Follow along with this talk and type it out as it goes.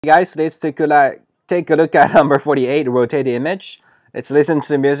Guys, let's take a look at number 48, rotate the image. Let's listen to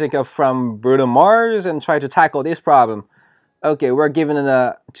the music from Bruno Mars and try to tackle this problem. Okay, we're given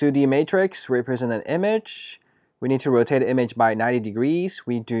a 2D matrix represent an image. We need to rotate the image by 90 degrees.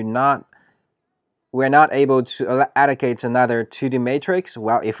 We're not able to allocate another 2D matrix.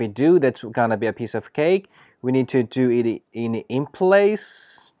 Well, if we do, that's gonna be a piece of cake. We need to do it in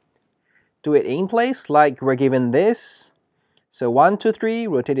place. Do it in place like we're given this. So 1, 2, 3,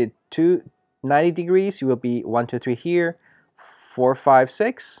 rotate it to 90 degrees. You will be 1, 2, 3 here. 4, 5,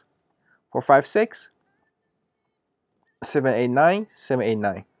 6. 4, 5, 6. 7, 8, 9. 7, 8,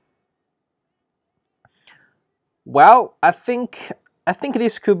 9. Well, I think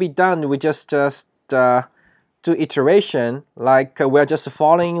this could be done with just two iteration. Like we're just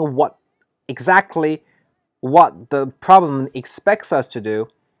following exactly what the problem expects us to do.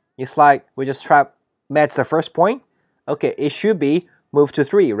 It's like we just match the first point. Okay, it should be moved to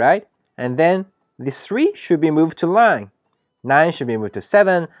 3, right? And then this 3 should be moved to 9. 9 should be moved to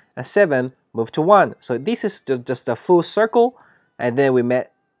 7, and 7 moved to 1. So this is just a full circle, and then we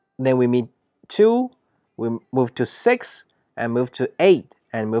meet 2, we move to 6, and move to 8,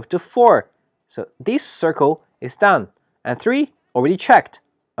 and move to 4. So this circle is done, and 3 already checked.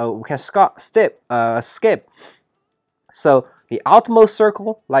 We can skip. So the outermost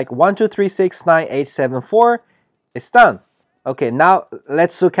circle, like 1, 2, 3, 6, 9, 8, 7, 4, is done. Okay, now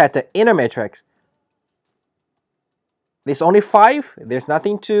let's look at the inner matrix. There's only 5. There's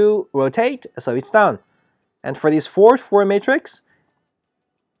nothing to rotate, so it's done. And for this 4 matrix,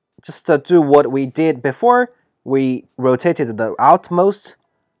 just to do what we did before, we rotated the outmost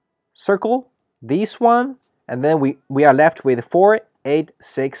circle, this one, and then we are left with 4, 8,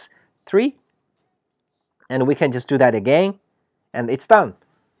 6, 3. And we can just do that again, and it's done.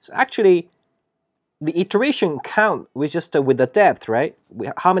 So actually, the iteration count was just with the depth, right?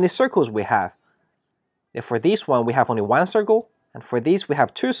 How many circles we have. And for this one, we have only 1 circle, and for this, we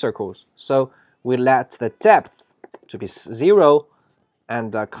have 2 circles. So we let the depth to be 0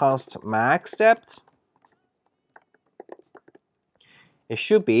 and const max depth. It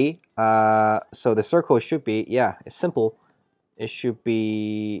should be, so the circle should be, yeah, it's simple. It should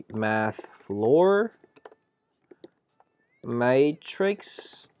be math floor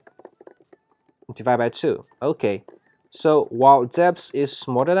matrix divided by 2. Okay, so while depth is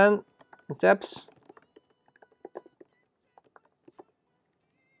smaller than depth,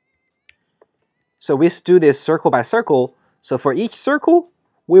 so we do this circle by circle. So for each circle,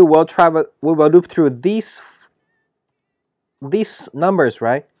 we will loop through these numbers,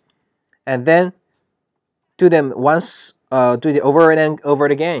 right? And then do them once, do it over and over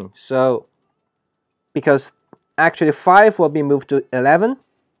again. So because actually 5 will be moved to 11,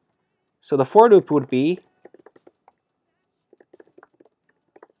 so the for loop would be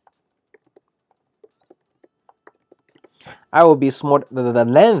I will be small the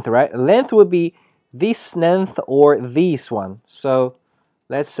length, right? Length would be this length or this one. So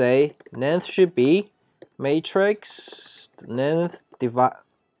let's say length should be matrix length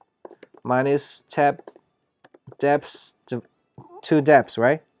minus depth to depths,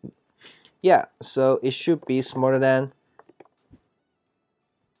 right? Yeah, so it should be smaller than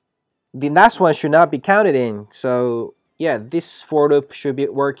the last one should not be counted in. So yeah, this for loop should be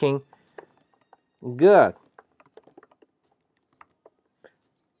working good.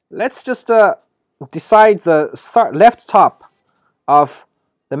 Let's just decide the left top of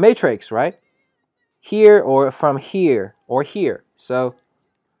the matrix, right? Here or from here or here. So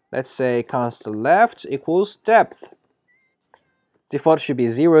let's say const left equals depth. Default should be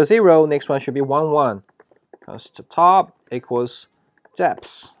 0, 0. Next one should be 1, 1. Const top equals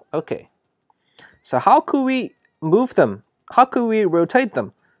depths. Okay. So how could we move them? How could we rotate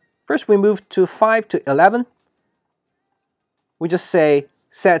them? First, we move to 5 to 11. We just say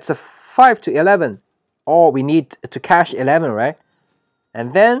set 5 to 11, or we need to cache 11, right?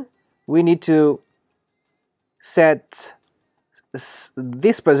 And then we need to set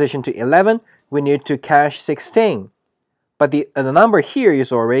this position to 11. We need to cache 16, but the number here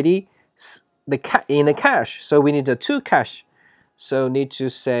is already in the cache, so we need a 2 cache. So need to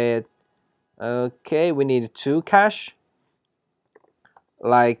say, okay, we need 2 cache.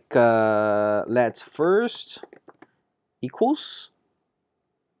 Like let's first equals.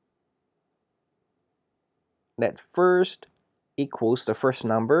 Let first equals the first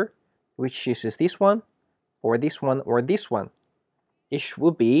number, which is this one, or this one, or this one. It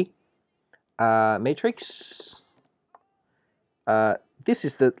will be matrix. This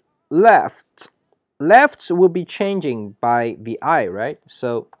is the left. Left will be changing by the I, right?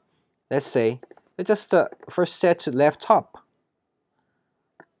 So let's say let's just first set to left top.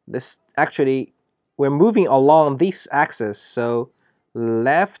 this actually we're moving along this axis, so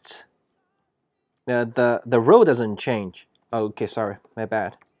left the row doesn't change. Okay, sorry, my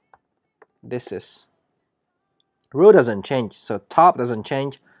bad. This is row doesn't change, so top doesn't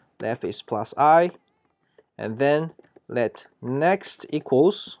change, left is plus I, and then let next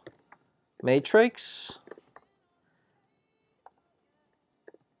equals matrix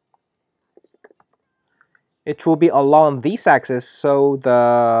it will be along this axis, so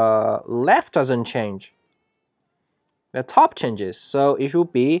the left doesn't change, the top changes, so it will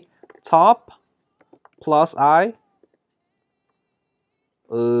be top plus I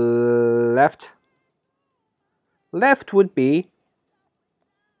left would be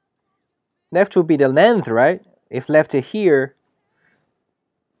the length, right? If left here,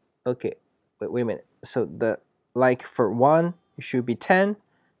 okay, wait a minute, so the like for 1 it should be 10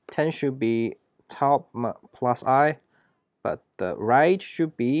 should be top plus I, but the right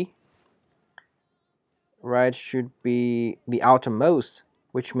should be the outermost,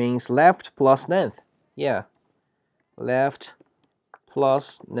 which means left plus length. Yeah, left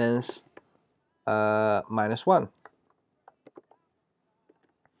plus length minus 1.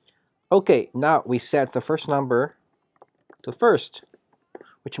 Okay, now we set the first number to first,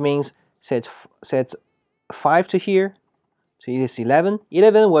 which means set 5 to here, so it is 11.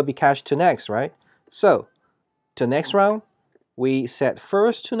 11 will be cached to next, right? So to next round, we set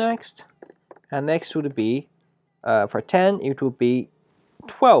first to next, and next would be for 10 it would be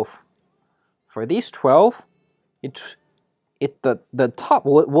 12. For this 12, the top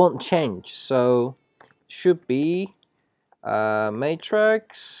won't change, so should be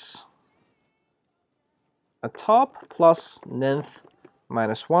matrix a top plus length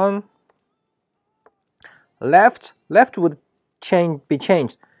minus 1. Left would be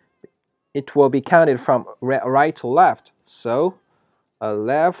changed. It will be counted from right to left. So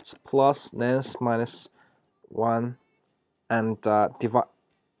left plus length minus 1 and divide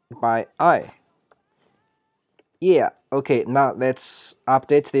by I. Yeah, okay, now let's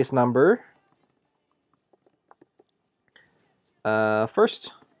update this number.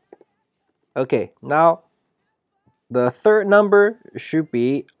 First. Okay, now the third number should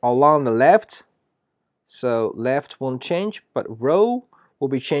be along the left. So left won't change, but row will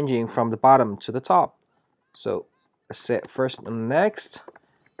be changing from the bottom to the top. So set first and next.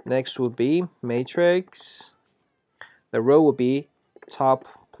 Next will be matrix. The row will be top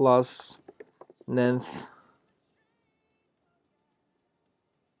plus length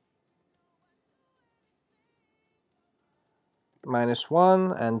minus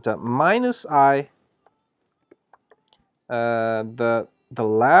 1 and minus I. The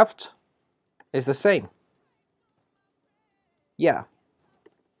left is the same. Yeah.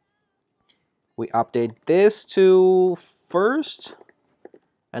 We update this to first,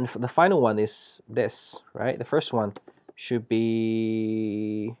 and the final one is this, right? The first one should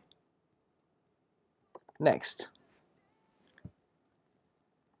be next.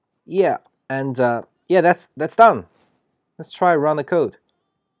 Yeah, and yeah, that's done. Let's try run the code.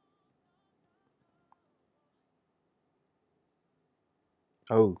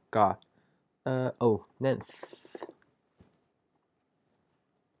 Oh God. Oh, length.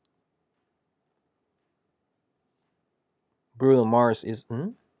 Bruno Mars is.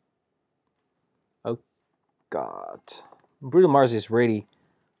 Oh God. Bruno Mars is really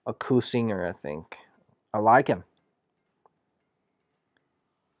a cool singer, I think. I like him.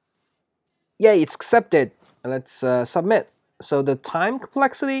 Yeah, it's accepted. Let's submit. So the time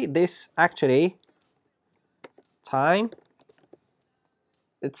complexity, this actually time,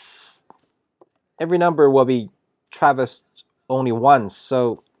 it's every number will be traversed only once.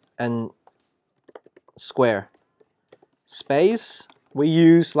 So and square space we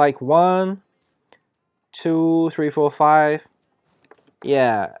use like 1, 2, 3, 4, 5.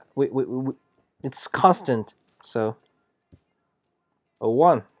 Yeah, we it's constant. So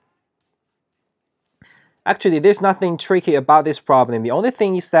 1. Actually, there's nothing tricky about this problem. The only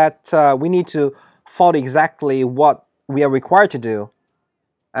thing is that we need to follow exactly what we are required to do.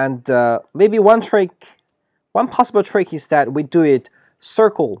 And maybe one possible trick is that we do it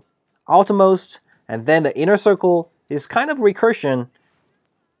circle outermost, and then the inner circle is kind of recursion,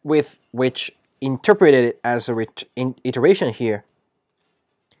 with which interpreted it as a iteration here.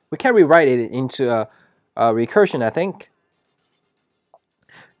 We can rewrite it into a recursion, I think.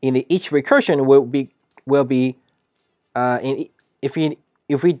 In each recursion will be if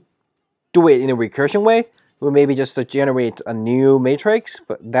we do it in a recursion way, we'll maybe just generate a new matrix,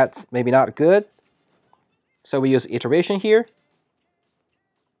 but that's maybe not good. So we use iteration here.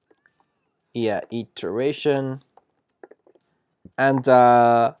 Yeah, iteration. And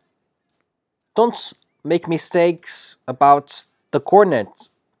don't make mistakes about the coordinates.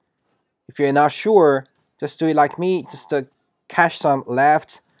 If you're not sure, just do it like me. Just cache some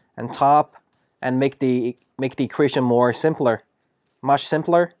left and top, and make the equation more simpler, much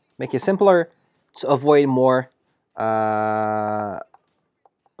simpler. Make it simpler to avoid more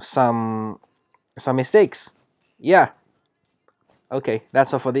some mistakes. Yeah. Okay,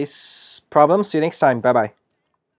 that's all for this problem. See you next time. Bye bye.